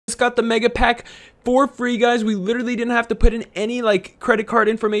got the mega pack for free, guys. We literally didn't have to put in any like credit card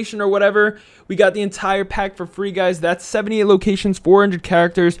information or whatever. We got the entire pack for free, guys. That's 78 locations, 400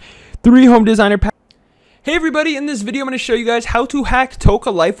 characters, 3 home designer packs. Hey everybody, in this video I'm going to show you guys how to hack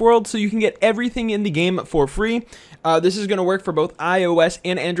Toca Life World so you can get everything in the game for free. This is going to work for both iOS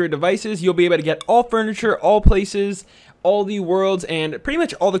and Android devices. You'll be able to get all furniture, all places, all the worlds, and pretty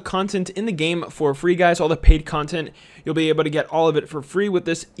much all the content in the game for free, guys. All the paid content, you'll be able to get all of it for free with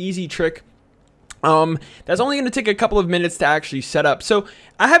this easy trick. That's only going to take a couple of minutes to actually set up. So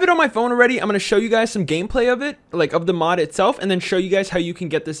I have it on my phone already. I'm going to show you guys some gameplay of it, like of the mod itself, and then show you guys how you can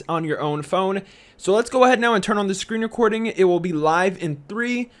get this on your own phone. So let's go ahead now and turn on the screen recording. It will be live in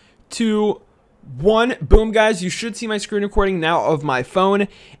 3, 2, 1. Boom, guys. You should see my screen recording now of my phone,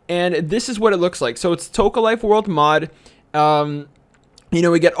 and this is what it looks like. So it's Toca Life World mod. You know,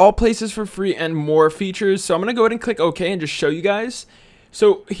 we get all places for free and more features. So I'm going to go ahead and click OK and just show you guys.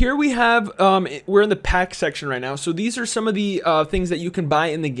 So here we have, we're in the pack section right now. So these are some of the things that you can buy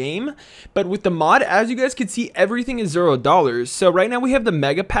in the game. But with the mod, as you guys can see, everything is $0. So right now we have the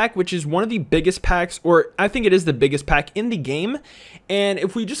mega pack, which is one of the biggest packs, or I think it is the biggest pack in the game. And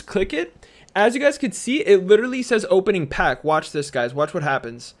if we just click it, as you guys can see, it literally says opening pack. Watch this, guys. Watch what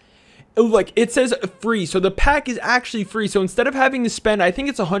happens. Like, it says free, so the pack is actually free. So instead of having to spend, I think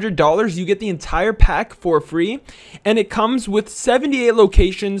it's $100, you get the entire pack for free, and it comes with 78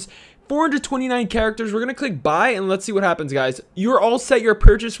 locations, 429 characters. We're gonna click buy, and let's see what happens, guys. You're all set. Your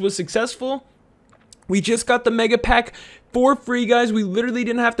purchase was successful. We just got the mega pack for free, guys. We literally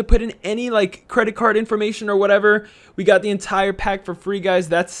didn't have to put in any like credit card information or whatever. We got the entire pack for free, guys.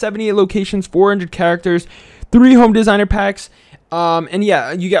 That's 78 locations, 400 characters, 3 home designer packs. And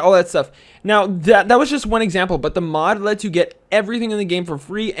yeah, you get all that stuff. Now, that was just one example, but the mod lets you get everything in the game for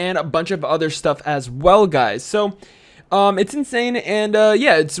free and a bunch of other stuff as well, guys. So, it's insane, and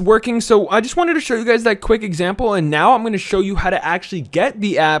yeah, it's working. So I just wanted to show you guys that quick example, and now I'm going to show you how to actually get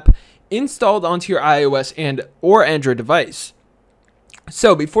the app installed onto your iOS and or Android device.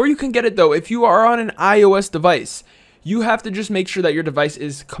 So before you can get it though, if you are on an iOS device, you have to just make sure that your device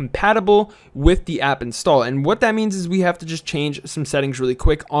is compatible with the app install. And what that means is we have to just change some settings really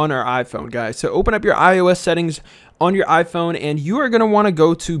quick on our iPhone, guys. So open up your iOS settings on your iPhone, and you are going to want to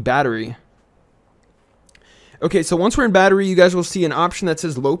go to battery. Okay, so once we're in battery, you guys will see an option that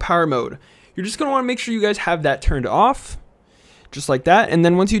says low power mode. You're just going to want to make sure you guys have that turned off, just like that. And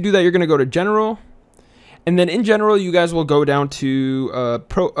then once you do that, you're going to go to general. And then in general, you guys will go down to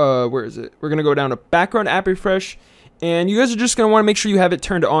where is it? We're going to go down to background app refresh. And you guys are just going to want to make sure you have it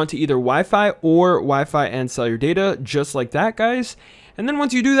turned on to either Wi-Fi or Wi-Fi and cellular data, just like that, guys. And then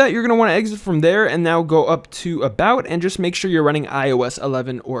once you do that, you're going to want to exit from there and now go up to about and just make sure you're running iOS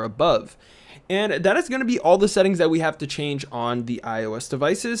 11 or above. And that is going to be all the settings that we have to change on the iOS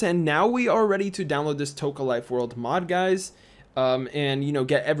devices. And now we are ready to download this Toca Life World mod, guys, and, you know,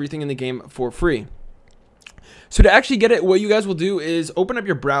 get everything in the game for free. So to actually get it, what you guys will do is open up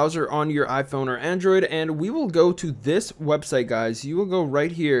your browser on your iPhone or Android, and we will go to this website, guys. You will go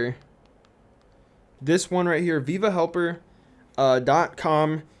right here, this one right here,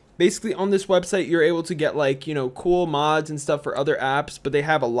 vivahelper.com. Basically on this website, you're able to get like, you know, cool mods and stuff for other apps, but they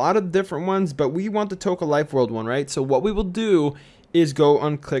have a lot of different ones, but we want the Toca Life World one, right? So what we will do is go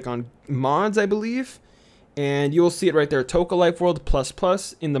and click on mods, I believe, and you will see it right there, Toca Life World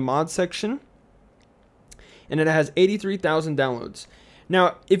 ++ in the mod section. And it has 83,000 downloads.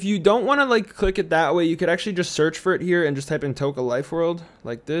 Now, if you don't want to like click it that way, you could actually just search for it here and just type in Toca Life World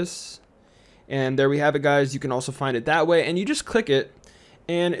like this. And there we have it, guys. You can also find it that way. And you just click it,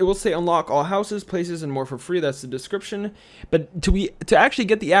 and it will say unlock all houses, places, and more for free. That's the description. But to actually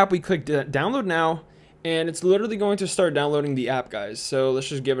get the app, we click download now, and it's literally going to start downloading the app, guys. So let's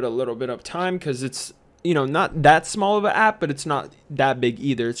just give it a little bit of time because it's, you know, not that small of an app, but it's not that big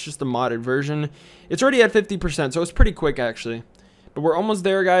either. It's just a modded version. It's already at 50%, so it's pretty quick actually. But we're almost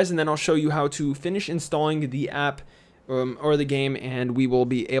there, guys, and then I'll show you how to finish installing the app or the game, and we will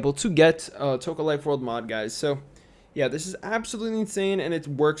be able to get Toca Life World mod, guys. So yeah, this is absolutely insane, and it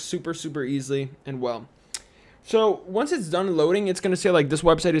works super easily and well. So once it's done loading, it's going to say like this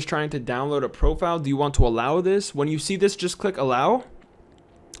website is trying to download a profile. Do you want to allow this? When you see this, just click allow.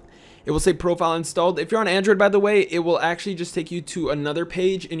 It will say profile installed. If you're on Android, by the way, it will actually just take you to another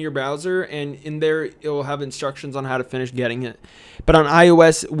page in your browser, and in there it will have instructions on how to finish getting it. But on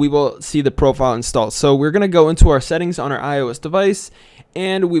iOS, we will see the profile installed. So we're going to go into our settings on our iOS device,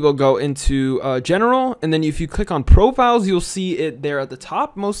 and we will go into general, and then if you click on profiles, you'll see it there at the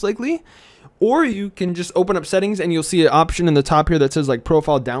top most likely. Or you can just open up settings, and you'll see an option in the top here that says like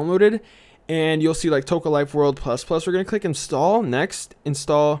profile downloaded, and you'll see like Toca Life World ++. We're going to click install, next,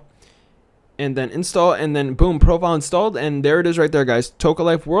 install. and then install, and then boom, profile installed, and there it is right there, guys. Toca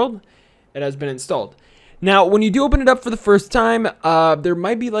Life World, it has been installed. Now, when you do open it up for the first time, there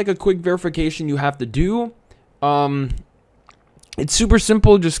might be like a quick verification you have to do. It's super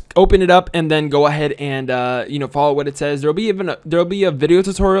simple. Just open it up and then go ahead and follow what it says. There'll be a video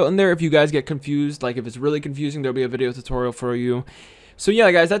tutorial in there if you guys get confused. Like if it's really confusing, there'll be a video tutorial for you. So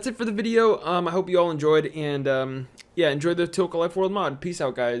yeah, guys, that's it for the video. I hope you all enjoyed, and yeah, enjoy the Toca Life World mod. Peace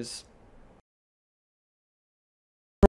out, guys.